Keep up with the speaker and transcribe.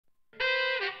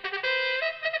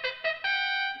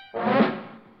A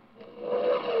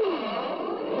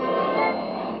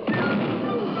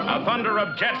thunder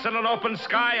of jets in an open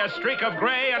sky, a streak of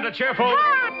gray, and a cheerful...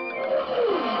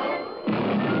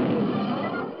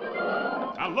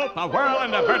 A loop, a whirl,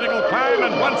 and a vertical climb,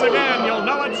 and once again you'll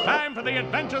know it's time for the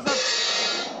adventures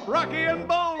of Rocky and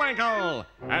Bullwinkle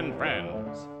and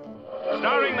Friends.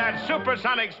 Starring that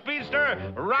supersonic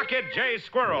speedster, Rocket J.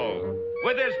 Squirrel,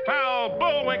 with his pal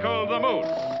Bullwinkle the Moose,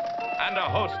 and a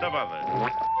host of others.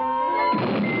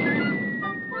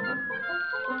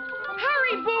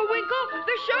 Hurry, Bullwinkle!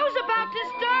 The show's about to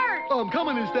start! I'm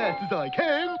coming as fast as I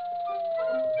can.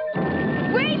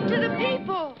 Wave to the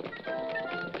people!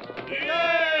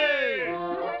 Yay!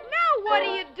 Now what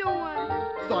are you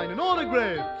doing? Signing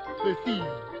autographs. Let's see.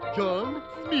 John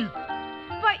Smith.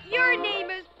 But your name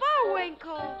is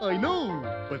Bullwinkle. I know,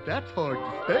 but that's hard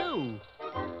to spell.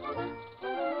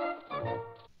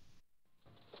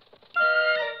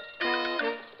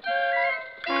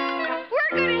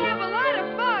 We're gonna have a lot of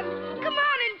fun. Come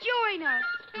on and join us.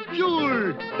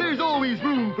 Sure, there's always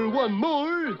room for one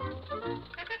more.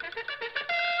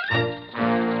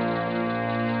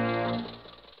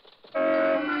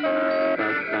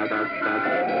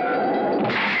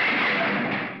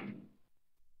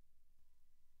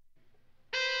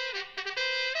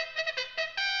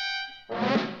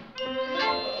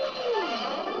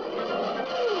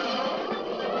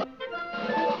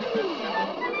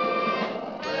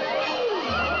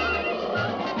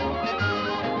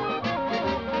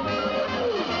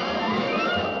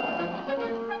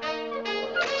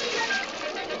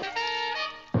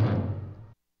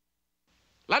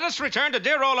 Let us return to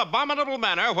dear old Abominable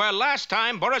Manor, where last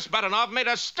time Boris Badenov made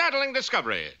a startling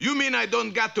discovery. You mean I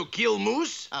don't got to kill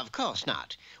Moose? Of course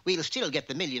not. We'll still get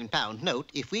the £1,000,000 note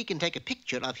if we can take a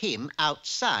picture of him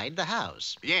outside the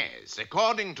house. Yes,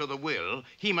 according to the will,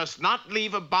 he must not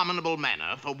leave Abominable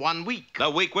Manor for 1 week. The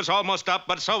week was almost up,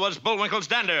 but so was Bullwinkle's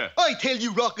dander. I tell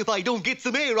you, Rock, if I don't get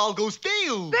some air, I'll go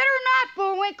stale. Better not,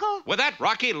 Bullwinkle. With that,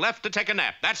 Rocky left to take a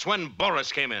nap. That's when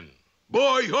Boris came in.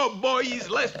 Boy, oh boy, his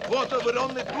last quarter with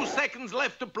only 2 seconds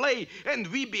left to play, and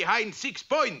we behind 6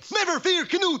 points. Never fear,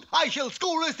 Canute. I shall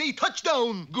score us a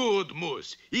touchdown. Good,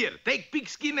 Moose. Here, take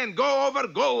Pigskin and go over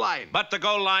goal line. But the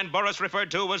goal line Boris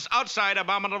referred to was outside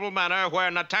Abominable Manor,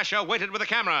 where Natasha waited with a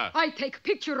camera. I take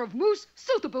picture of moose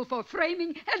suitable for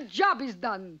framing, and job is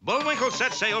done. Bullwinkle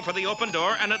set sail for the open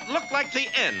door, and it looked like the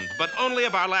end, but only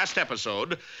of our last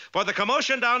episode, for the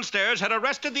commotion downstairs had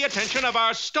arrested the attention of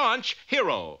our staunch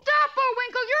hero. Stop,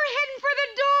 Bullwinkle. You're heading for the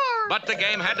door. But the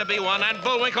game had to be won, and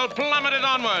Bullwinkle plummeted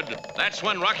onward. That's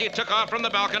when Rocky took off from the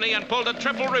balcony and pulled a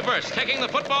triple reverse, taking the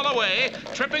football away,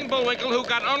 tripping Bullwinkle, who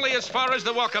got only as far as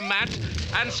the welcome mat,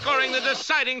 and scoring the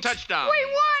deciding touchdown. We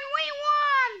won.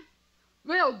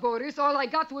 Well, Boris, all I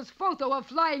got was photo of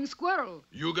flying squirrel.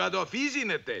 You got off easy,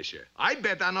 Natasha. I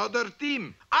bet another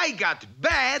team. I got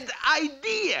bad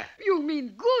idea. You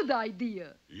mean good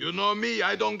idea. You know me,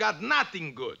 I don't got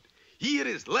nothing good. Here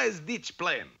is last-ditch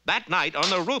plan. That night, on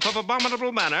the roof of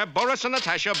Abominable Manor, Boris and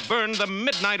Natasha burned the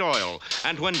midnight oil.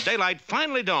 And when daylight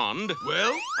finally dawned...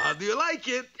 Well, how do you like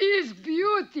it? It's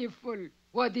beautiful.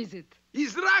 What is it?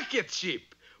 It's rocket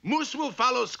ship. Moose will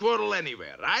follow Squirrel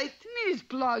anywhere, right? It's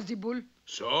plausible.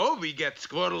 So, we get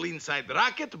Squirrel inside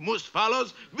Rocket, Moose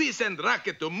follows, we send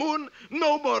Rocket to Moon,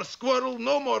 no more Squirrel,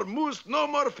 no more Moose, no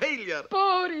more failure.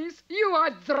 Boris, you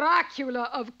are Dracula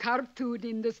of cartoon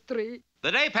industry.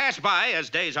 The day passed by,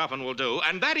 as days often will do,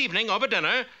 and that evening over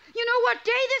dinner... You know what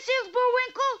day this is,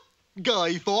 Bullwinkle?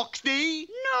 Guy Fawkes Day?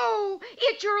 No,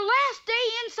 it's your last day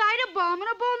inside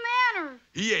Abominable Manor.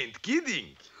 He ain't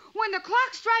kidding. When the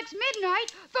clock strikes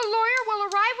midnight, the lawyer will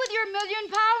arrive with your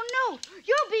 £1,000,000 note.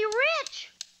 You'll be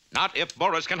rich. Not if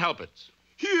Boris can help it.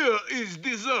 Here is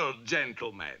dessert,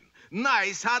 gentlemen.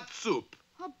 Nice hot soup.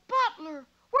 A butler?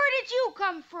 Where did you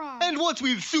come from? And what's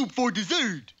with soup for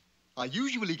dessert? I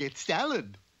usually get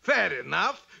salad. Fair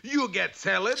enough. You get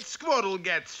salad, Squirrel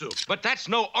gets soup. But that's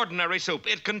no ordinary soup.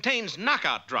 It contains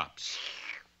knockout drops.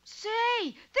 Say,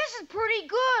 this is pretty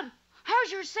good.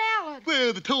 How's your salad?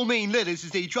 Well, the ptomaine lettuce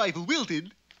is a trifle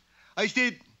wilted. I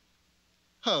said,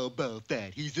 how about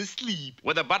that? He's asleep.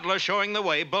 With the butler showing the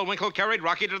way, Bullwinkle carried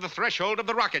Rocky to the threshold of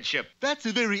the rocket ship. That's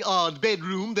a very odd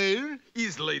bedroom there.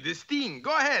 His latest thing.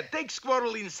 Go ahead, take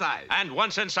Squirrel inside. And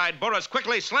once inside, Boris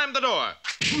quickly slammed the door.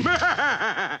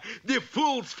 The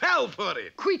fools fell for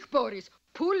it. Quick, Boris.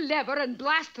 Pull lever and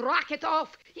blast rocket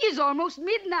off. It's almost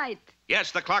midnight.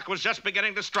 Yes, the clock was just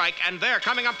beginning to strike, and there,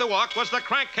 coming up the walk, was the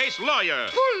crankcase lawyer.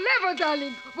 Pull lever,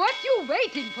 darling. What you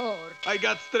waiting for? I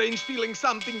got strange feeling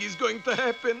something is going to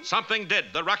happen. Something did.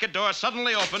 The rocket door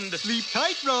suddenly opened. Sleep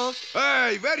tight, Rock.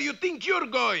 Hey, where do you think you're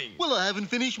going? Well, I haven't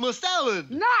finished my salad.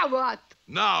 Now what?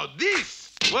 Now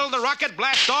this. Will the rocket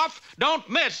blast off? Don't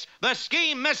miss. The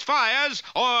scheme misfires,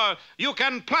 or you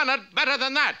can plan it better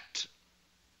than that.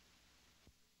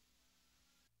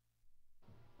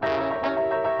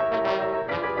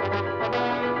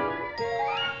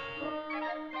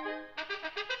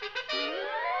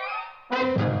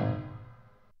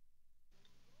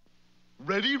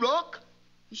 Ready, Rock?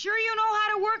 You sure you know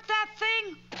how to work that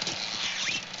thing?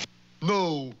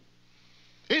 No.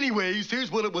 Anyways, here's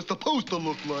what it was supposed to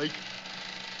look like.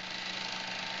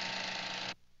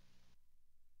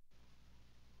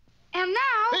 And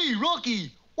now... Hey,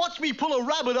 Rocky, watch me pull a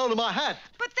rabbit out of my hat.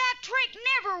 But that trick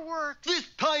never worked. This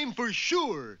time for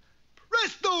sure.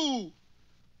 Presto!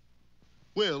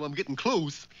 Well, I'm getting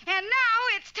close. And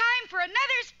now it's time for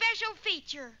another special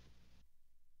feature.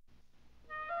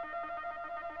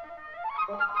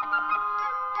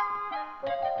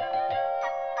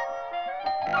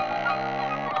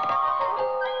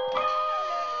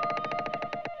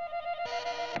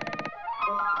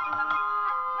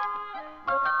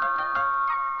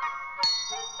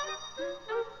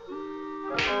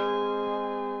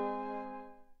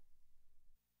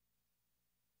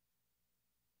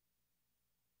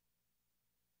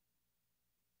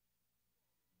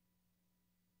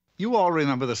 You all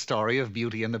remember the story of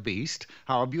Beauty and the Beast,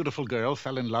 how a beautiful girl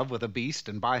fell in love with a beast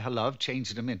and by her love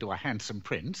changed him into a handsome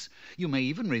prince. You may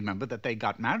even remember that they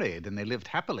got married and they lived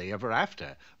happily ever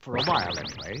after, for a while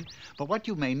anyway. But what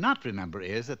you may not remember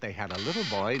is that they had a little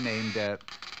boy named,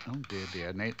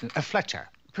 Fletcher.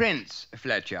 Prince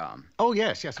Fletcher. Oh,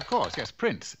 yes, of course, yes,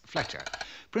 Prince Fletcher.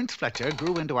 Prince Fletcher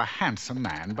grew into a handsome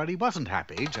man, but he wasn't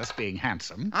happy just being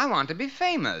handsome. I want to be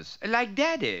famous, like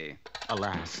Daddy.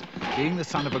 Alas, being the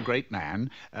son of a great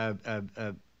man,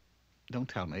 don't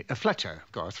tell me. Fletcher,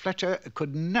 of course. Fletcher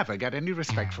could never get any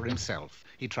respect for himself.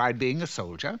 He tried being a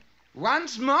soldier.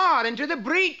 Once more into the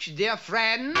breach, dear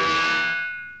friend.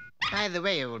 By the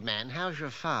way, old man, how's your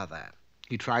father?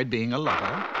 He tried being a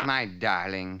lover. My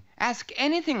darling, ask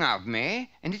anything of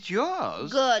me, and it's yours.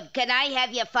 Good. Can I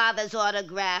have your father's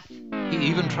autograph? He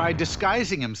even tried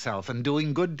disguising himself and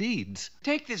doing good deeds.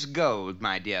 Take this gold,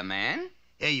 my dear man.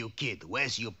 Hey, you kid,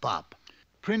 where's your pop?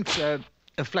 Prince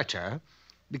Fletcher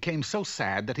became so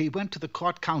sad that he went to the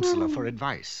court counselor for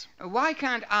advice. Why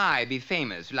can't I be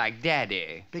famous like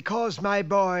Daddy? Because, my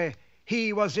boy,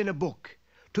 he was in a book.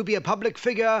 To be a public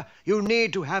figure, you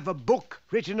need to have a book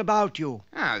written about you.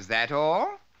 Oh, is that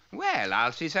all? Well,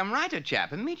 I'll see some writer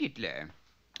chap immediately.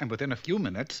 And within a few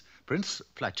minutes, Prince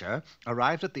Fletcher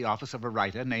arrived at the office of a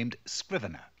writer named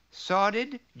Scrivener.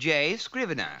 Sordid J.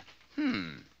 Scrivener.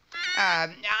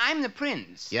 I'm the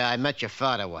prince. Yeah, I met your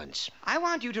father once. I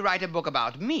want you to write a book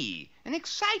about me. An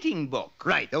exciting book.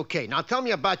 Right, okay. Now tell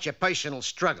me about your personal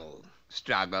struggle.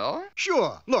 Struggle?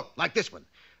 Sure. Look, like this one.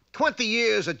 20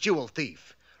 years a jewel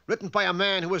thief. Written by a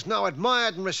man who is now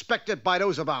admired and respected by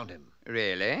those around him.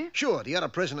 Really? Sure, the other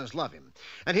prisoners love him.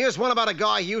 And here's one about a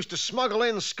guy who used to smuggle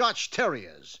in Scotch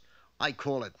terriers. I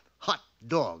call it hot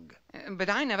dog. But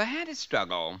I never had a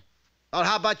struggle. Or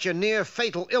how about your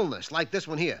near-fatal illness, like this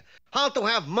one here? How to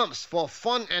have mumps for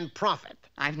fun and profit.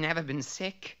 I've never been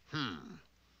sick.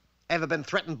 Ever been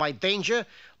threatened by danger,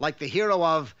 like the hero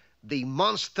of The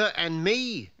Monster and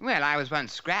Me? Well, I was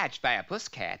once scratched by a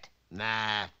pusscat.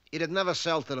 Nah, it'd never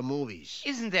sell to the movies.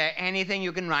 Isn't there anything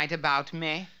you can write about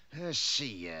me? Let's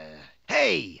see,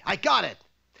 Hey, I got it.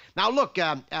 Now look,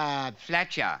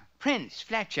 Fletcher. Prince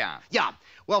Fletcher. Yeah,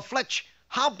 well, Fletch,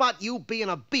 how about you being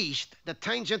a beast that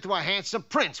turns into a handsome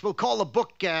prince? We'll call the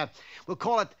book, we'll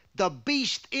call it The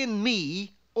Beast in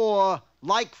Me, or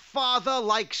Like Father,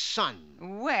 Like Son.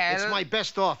 Well... It's my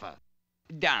best offer.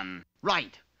 Done.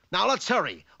 Right. Now let's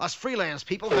hurry. Us freelance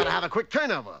people gotta have a quick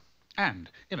turnover. And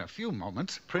in a few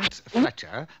moments, Prince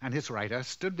Fletcher and his writer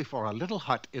stood before a little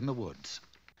hut in the woods.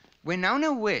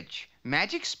 Winona Witch,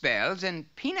 magic spells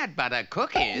and peanut butter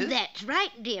cookies. That's right,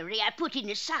 dearie. I put in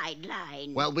a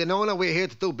sideline. Well, Winona, we're here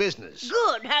to do business.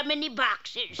 Good. How many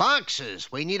boxes?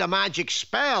 Boxes? We need a magic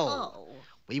spell. Oh.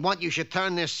 We want you should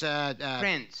turn this,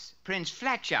 Prince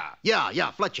Fletcher.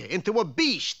 Yeah, Fletcher, into a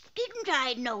beast. Didn't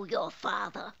I know your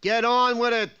father? Get on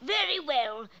with it. Very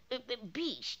well.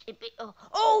 Beast.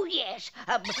 Oh, yes.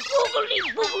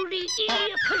 Boogly,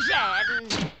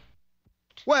 kazan.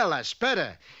 Well, that's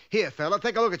better. Here, fella,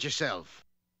 take a look at yourself.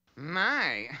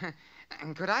 My,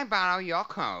 Could I borrow your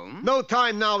comb? No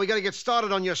time now. We gotta get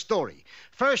started on your story.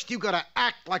 First, you gotta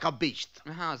act like a beast.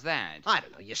 How's that? I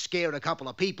don't know. You scared a couple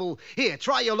of people. Here,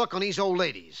 try your luck on these old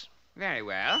ladies. Very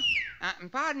well.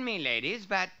 Pardon me, ladies,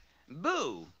 but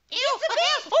boo. It's a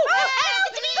beast!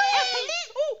 Help me!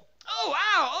 Oh,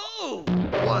 ow!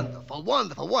 Oh! Wonderful,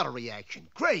 wonderful. What a reaction.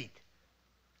 Great.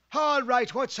 All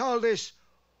right, what's all this?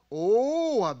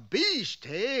 Oh, a beast,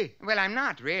 eh? Well, I'm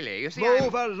not really. You see,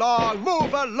 Move along,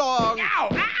 move along. Ow!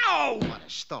 Ow! What a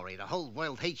story. The whole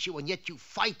world hates you, and yet you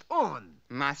fight on.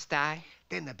 Must I?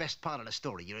 Then the best part of the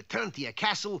story. You return to your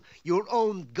castle, your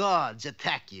own gods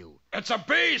attack you. It's a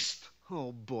beast!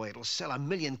 Oh, boy, it'll sell 1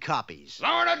 million copies.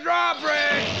 Lower the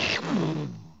drawbridge!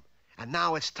 And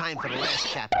now it's time for the last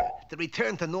chapter, the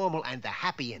return to normal and the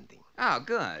happy ending. Oh,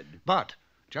 good. But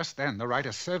just then the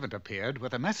writer's servant appeared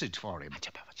with a message for him.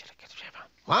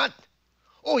 What?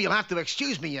 Oh, you'll have to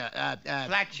excuse me,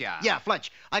 Fletcher. Yeah,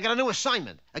 Fletch. I got a new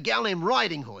assignment. A gal named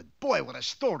Riding Hood. Boy, what a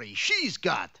story she's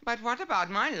got. But what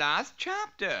about my last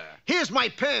chapter? Here's my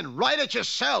pen. Write it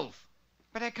yourself.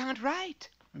 But I can't write.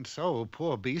 And so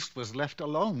poor Beast was left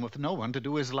alone with no one to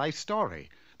do his life story.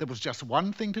 There was just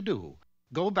one thing to do.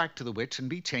 Go back to the witch and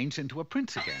be changed into a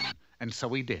prince again. And so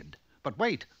he did. But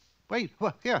wait.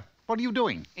 What are you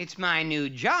doing? It's my new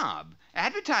job.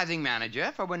 Advertising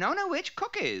manager for Winona Witch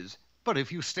Cookies. But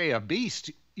if you stay a beast,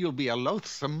 you'll be a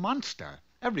loathsome monster.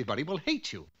 Everybody will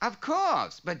hate you. Of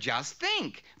course, but just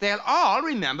think. They'll all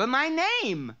remember my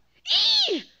name.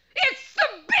 Eee! It's the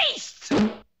beast!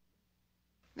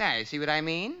 There, you see what I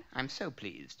mean? I'm so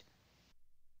pleased.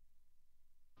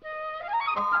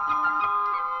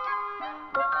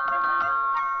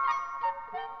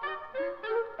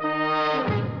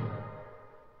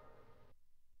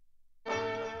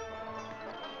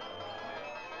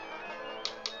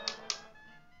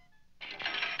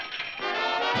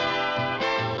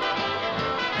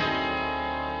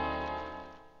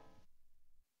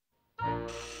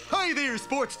 Hi there,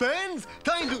 sports fans.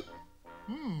 Time to...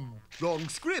 wrong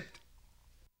script.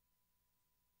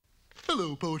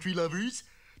 Hello, poetry lovers.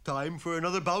 Time for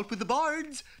another bout with the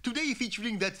bards. Today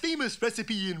featuring that famous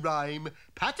recipe in rhyme,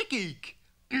 pat a cake.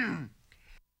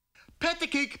 Pat a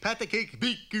cake,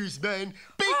 baker's man.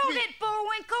 Bake Hold me... it,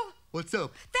 Bullwinkle. What's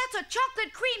up? That's a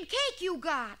chocolate cream cake you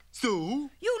got. So?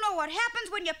 You know what happens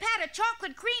when you pat a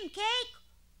chocolate cream cake?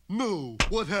 No.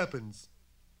 What happens?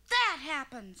 That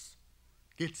happens.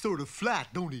 Gets sort of flat,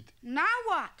 don't it? Now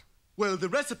what? Well, the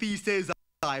recipe says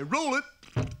I roll it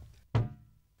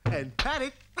and pat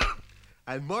it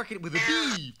and mark it with a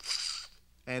B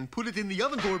and put it in the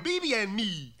oven for baby and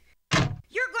me.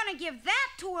 You're gonna give that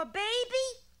to a baby?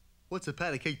 What's a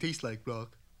pat of cake taste like,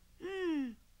 Brock?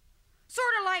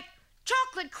 Sort of like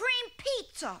chocolate cream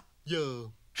pizza. Yeah.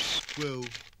 Well.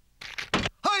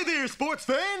 Hi there, sports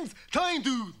fans. Time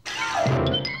to...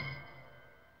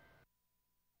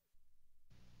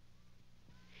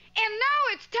 And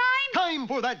now it's time... Time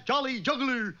for that jolly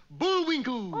juggler,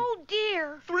 Bullwinkle. Oh,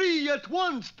 dear. 3 at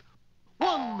once.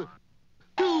 1,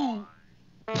 2...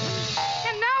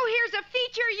 And now here's a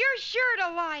feature you're sure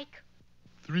to like.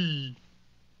 3...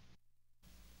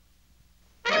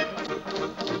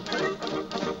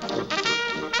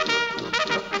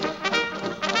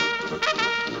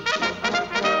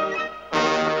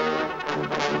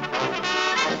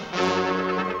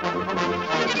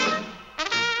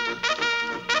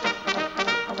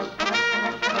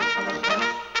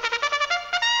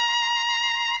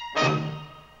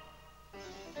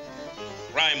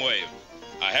 Crime Wave,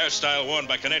 a hairstyle worn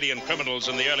by Canadian criminals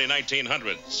in the early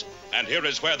 1900s. And here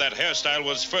is where that hairstyle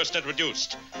was first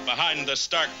introduced, behind the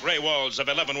stark gray walls of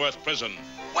Leavenworth Prison.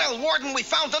 Well, Warden, we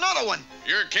found another one.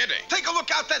 You're kidding. Take a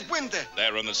look out that window.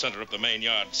 There in the center of the main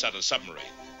yard sat a submarine.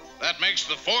 That makes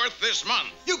the 4th this month.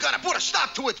 You gotta put a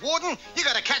stop to it, Warden. You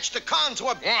gotta catch the con to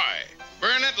a... Why?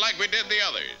 Burn it like we did the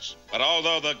others. But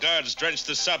although the guards drenched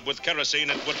the sub with kerosene,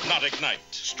 it would not ignite.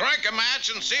 Strike a match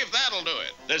and see if that'll do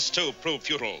it. This, too, proved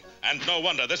futile. And no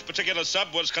wonder this particular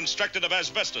sub was constructed of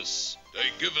asbestos.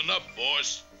 They've given up,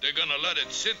 boss. They're gonna let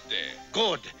it sit there.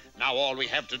 Good. Now all we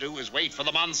have to do is wait for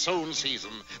the monsoon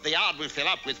season. The yard will fill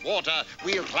up with water.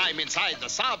 We'll climb inside the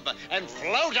sub and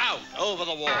float out over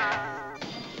the wall.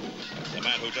 The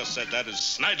man who just said that is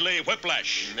Snidely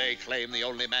Whiplash. They claim the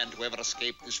only man to ever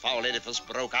escape this foul edifice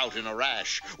broke out in a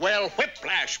rash. Well,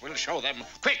 Whiplash will show them.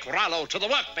 Quick, Rollo, to the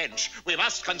workbench. We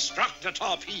must construct a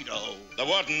torpedo. The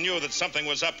warden knew that something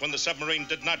was up when the submarine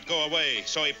did not go away,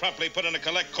 so he promptly put in a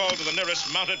collect call to the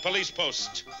nearest mounted police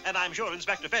post. And I'm sure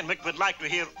Inspector Fenwick would like to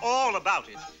hear all about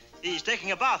it. He's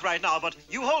taking a bath right now, but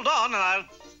you hold on and I'll...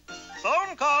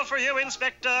 Phone call for you,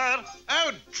 Inspector.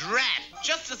 Oh, drat.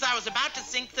 Just as I was about to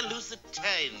sink the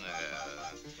Lusitania.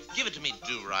 Give it to me,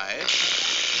 Do-Right.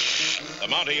 The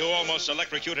Mountie who almost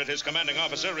electrocuted his commanding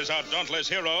officer is our dauntless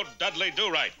hero, Dudley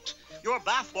Do-Right. Your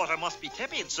bathwater must be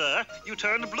tepid, sir. You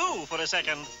turned blue for a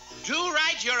second.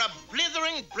 Do-Right, you're a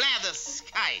blithering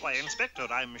blatherskite. Why, Inspector,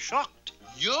 I'm shocked.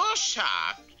 You're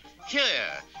shocked?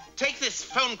 Here, take this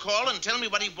phone call and tell me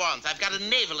what he wants. I've got a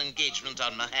naval engagement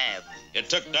on my hands. It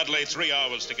took Dudley 3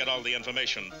 hours to get all the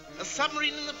information. A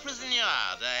submarine in the prison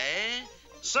yard, eh?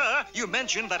 Sir, you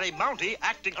mentioned that a Mountie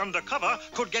acting undercover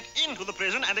could get into the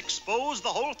prison and expose the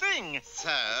whole thing. Sir?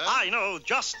 I know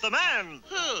just the man.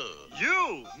 Who?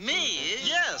 You. Me?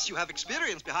 Yes, you have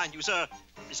experience behind you, sir.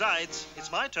 Besides,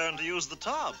 it's my turn to use the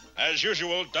tub. As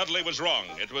usual, Dudley was wrong.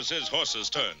 It was his horse's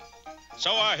turn.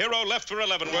 So our hero left for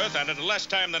Leavenworth, and in less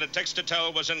time than it takes to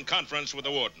tell, was in conference with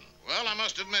the warden. Well, I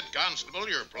must admit, Constable,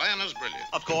 your plan is brilliant.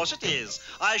 Of course it is.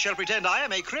 I shall pretend I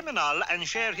am a criminal and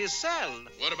share his cell.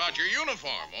 What about your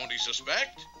uniform? Won't he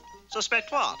suspect?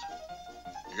 Suspect what?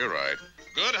 You're right.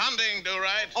 Good hunting,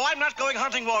 Do-Right. Oh, I'm not going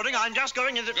hunting, Warden. I'm just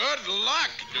going into... Good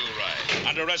luck, Do-Right.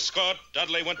 Under escort,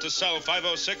 Dudley went to cell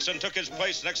 506 and took his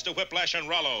place next to Whiplash and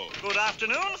Rollo. Good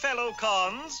afternoon, fellow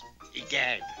cons.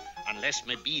 Egad, unless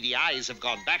my beady eyes have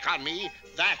gone back on me,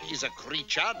 that is a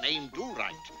creature named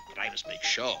Do-Right. But I must make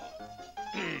sure.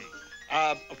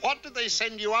 What did they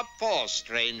send you up for,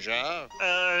 stranger?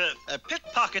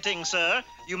 Pickpocketing, sir.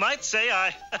 You might say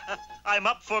I'm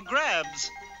up for grabs.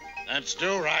 That's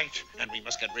Do-Right, and we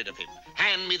must get rid of him.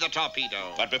 Hand me the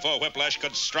torpedo. But before Whiplash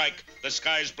could strike, the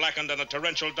skies blackened and a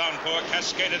torrential downpour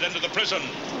cascaded into the prison.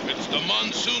 It's the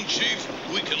monsoon, Chief.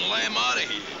 We can lay him out of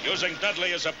here. Using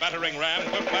Dudley as a battering ram,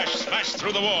 Whiplash smashed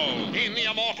through the wall. In the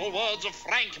immortal words of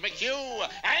Frank McHugh,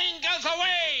 anger's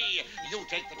away! You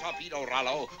take the torpedo,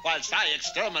 Rollo, whilst I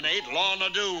exterminate Lorna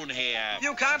Doone here.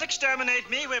 You can't exterminate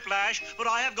me, Whiplash, but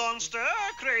I have gone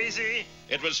stir-crazy.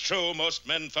 It was true, most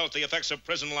men felt the effects of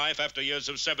prison life after years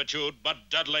of servitude, but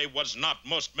Dudley was not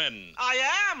most men. I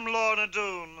am Lorna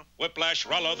Doone. Whiplash,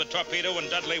 Rollo, the torpedo, and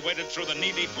Dudley waded through the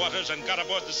knee-deep waters and got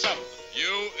aboard the sub.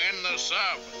 You in the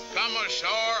sub, come ashore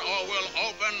or we'll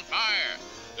open fire.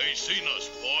 They seen us,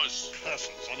 boss.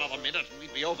 Curses, another minute and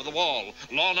we'd be over the wall.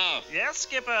 Lorna. Yes,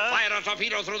 Skipper. Fire a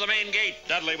torpedo through the main gate.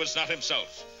 Dudley was not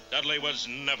himself. Dudley was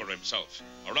never himself,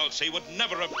 or else he would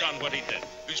never have done what he did.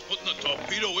 He's putting the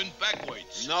torpedo in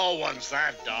backweights. No one's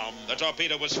that dumb. The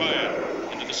torpedo was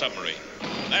fired into the submarine.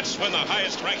 That's when the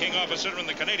highest-ranking officer in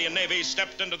the Canadian Navy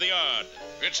stepped into the yard.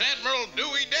 It's Admiral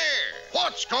Dewey Dare.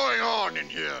 What's going on in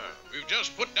here? We've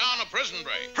just put down a prison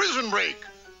break. Prison break?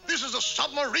 This is a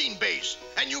submarine base,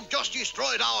 and you've just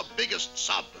destroyed our biggest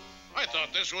sub. I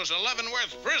thought this was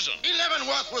Leavenworth Prison.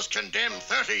 Leavenworth was condemned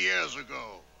 30 years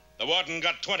ago. The warden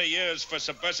got 20 years for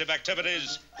subversive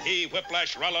activities. He,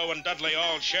 Whiplash, Rollo, and Dudley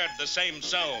all shared the same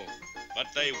cell. But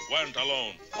they weren't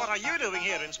alone. What are you doing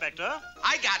here, Inspector?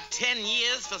 I got 10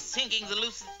 years for sinking the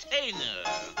Lusitania.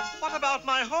 What about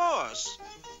my horse?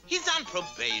 He's on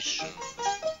probation.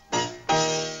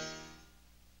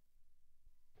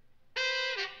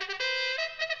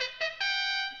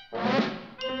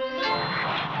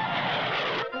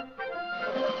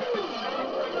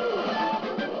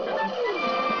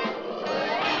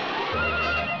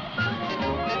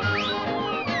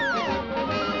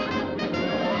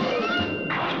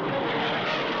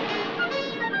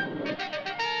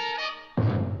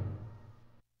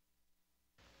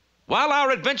 While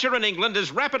our adventure in England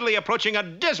is rapidly approaching a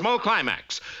dismal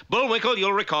climax, Bullwinkle,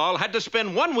 you'll recall, had to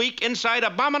spend 1 week inside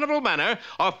Abominable Manor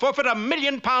or forfeit a £1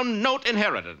 million note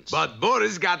inheritance. But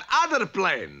Boris got other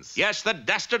plans. Yes, the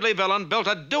dastardly villain built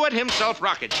a do-it-himself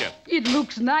rocket ship. It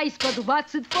looks nice, but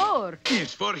what's it for?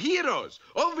 It's for heroes.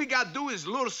 All we got to do is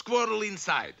lure Squirrel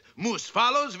inside. Moose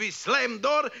follows, we slam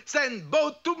door, send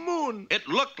boat to moon. It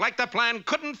looked like the plan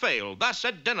couldn't fail. Thus,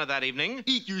 at dinner that evening...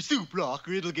 Eat your soup, Rock,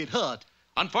 or it'll get hot.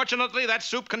 Unfortunately, that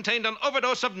soup contained an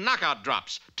overdose of knockout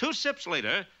drops. 2 sips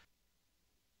later...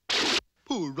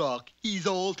 Poor Rock, he's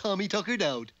all Tommy Tuckered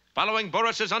out. Following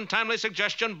Boris's untimely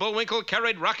suggestion, Bullwinkle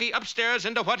carried Rocky upstairs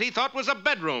into what he thought was a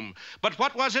bedroom, but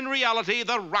what was in reality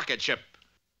the rocket ship.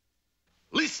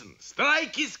 Listen,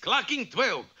 strike is clocking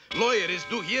 12. Lawyer is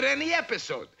due here any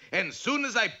episode. And soon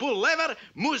as I pull lever,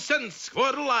 Moose and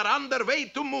Squirrel are on their way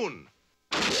to moon.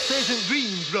 Pleasant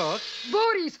dreams, Rock.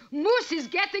 Boris, Moose is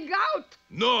getting out.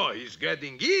 No, he's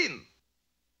getting in.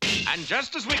 And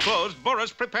just as we closed,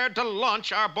 Boris prepared to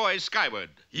launch our boys skyward.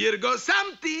 Here goes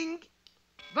something.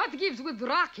 What gives with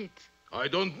rocket? I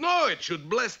don't know. It should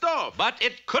blast off. But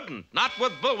it couldn't, not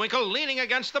with Bullwinkle leaning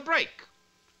against the brake.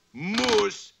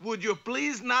 Moose, would you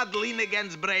please not lean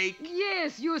against brake?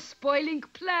 Yes, you spoiling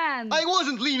plans. I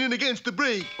wasn't leaning against the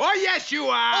brake. Oh, yes, you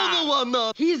are. Oh, no, I'm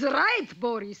not. He's right,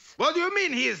 Boris. What do you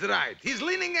mean he's right? He's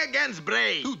leaning against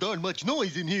brake. Too darn much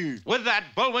noise in here. With that,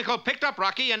 Bullwinkle picked up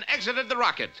Rocky and exited the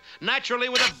rocket. Naturally,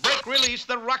 with a brake release,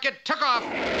 the rocket took off.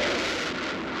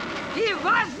 He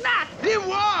was not. He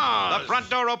was. The front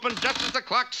door opened just as the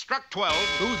clock struck 12.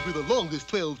 Those were the longest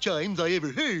 12 chimes I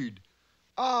ever heard.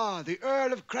 Ah, the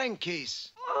Earl of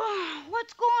Crankcase. Oh,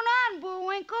 what's going on,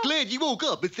 Bullwinkle? Glad you woke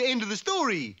up. It's the end of the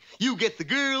story. You get the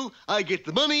girl, I get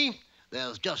the money.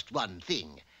 There's just one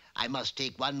thing. I must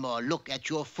take one more look at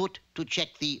your foot to check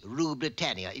the Rue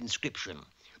Brittania inscription.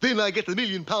 Then I get the £1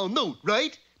 million note,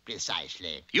 right?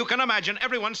 Precisely. You can imagine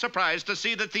everyone surprised to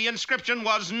see that the inscription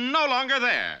was no longer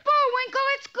there. Bullwinkle,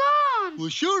 it's gone. Well,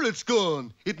 sure it's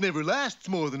gone. It never lasts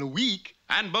more than a week.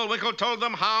 And Bullwinkle told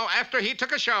them how, after he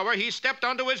took a shower, he stepped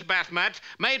onto his bath mat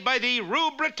made by the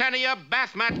Rue Brittania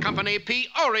Bath Mat Company,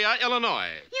 Peoria, Illinois.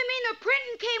 You mean the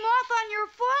printing came off on your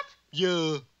foot?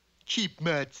 Yeah, cheap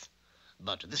mats.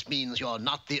 But this means you're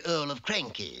not the Earl of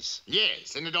Crankcase.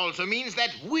 Yes, and it also means that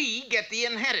we get the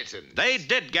inheritance. They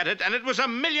did get it, and it was a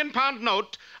 £1 million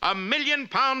note, a £1 million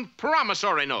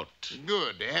promissory note.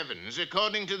 Good heavens.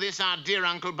 According to this, our dear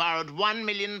uncle borrowed £1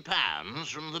 million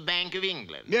from the Bank of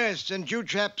England. Yes, and you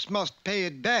chaps must pay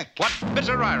it back. What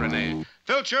bitter irony.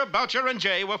 Filcher, Belcher, and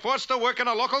Jay were forced to work in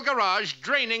a local garage,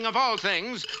 draining, of all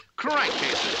things,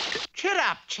 crankcases. Cheer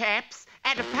up, chaps.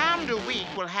 At £1 a week,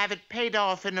 we'll have it paid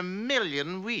off in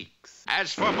 1,000,000 weeks.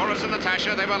 As for Boris and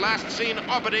Natasha, they were last seen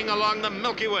orbiting along the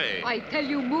Milky Way. I tell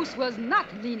you, Moose was not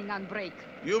leaning on brake.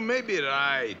 You may be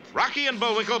right. Rocky and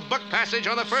Bullwinkle booked passage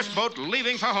on the first boat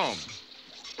leaving for home.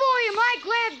 Boy, am I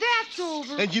glad that's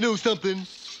over. And you know something?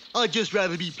 I'd just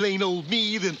rather be plain old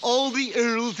me than all the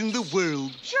earls in the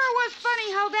world. Sure was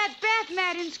funny how that bath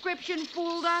mat inscription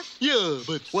fooled us. Yeah,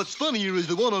 but what's funnier is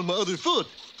the one on my other foot.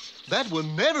 That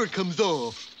one never comes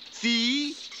off.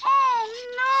 See?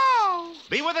 Oh, no!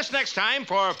 Be with us next time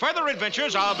for further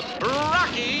adventures of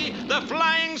Rocky the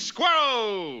Flying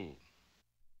Squirrel.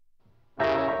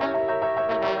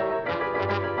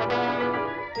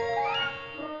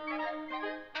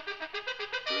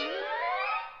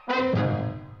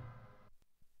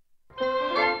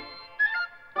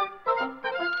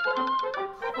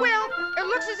 Well, it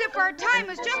looks as if our time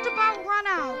is just about run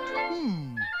out.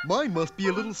 Mine must be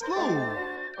a little slow.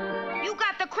 You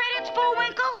got the credits,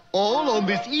 Bullwinkle? All on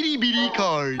this itty-bitty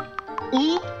card.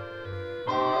 Oop!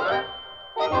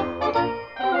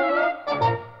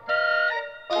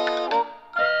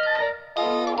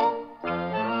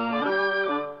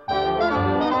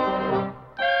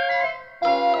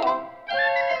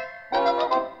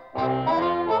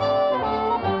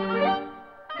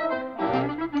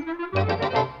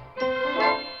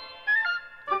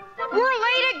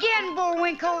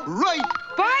 Bullwinkle. Right.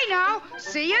 Bye now.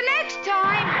 See you next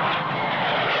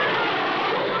time.